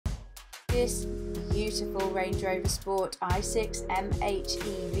This beautiful Range Rover Sport i6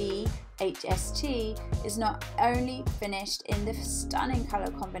 MHEV HST is not only finished in the stunning colour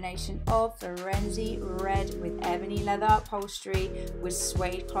combination of Firenze red with ebony leather upholstery with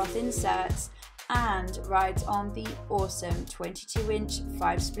Suedecloth inserts, and rides on the awesome 22-inch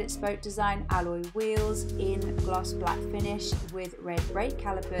 5-split spoke design alloy wheels in gloss black finish with red brake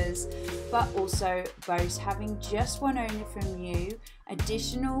calipers, but also boasts having just one owner from new,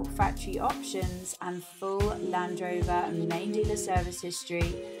 additional factory options and full Land Rover main dealer service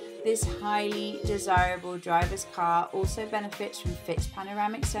history. This highly desirable driver's car also benefits from fixed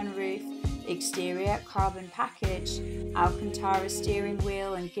panoramic sunroof, exterior carbon package, Alcantara steering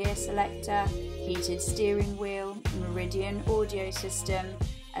wheel and gear selector, heated steering wheel, Meridian Audio System,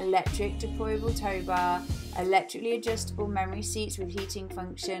 electric deployable towbar, electrically adjustable memory seats with heating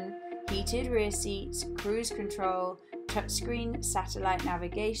function, heated rear seats, cruise control, touchscreen satellite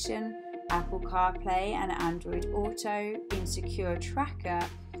navigation, Apple CarPlay and Android Auto, Secure Tracker,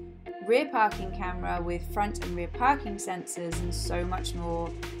 rear parking camera with front and rear parking sensors, and so much more.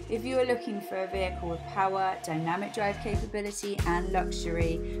 If you are looking for a vehicle with power, dynamic drive capability and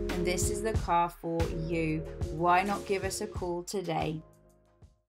luxury, then this is the car for you. Why not give us a call today?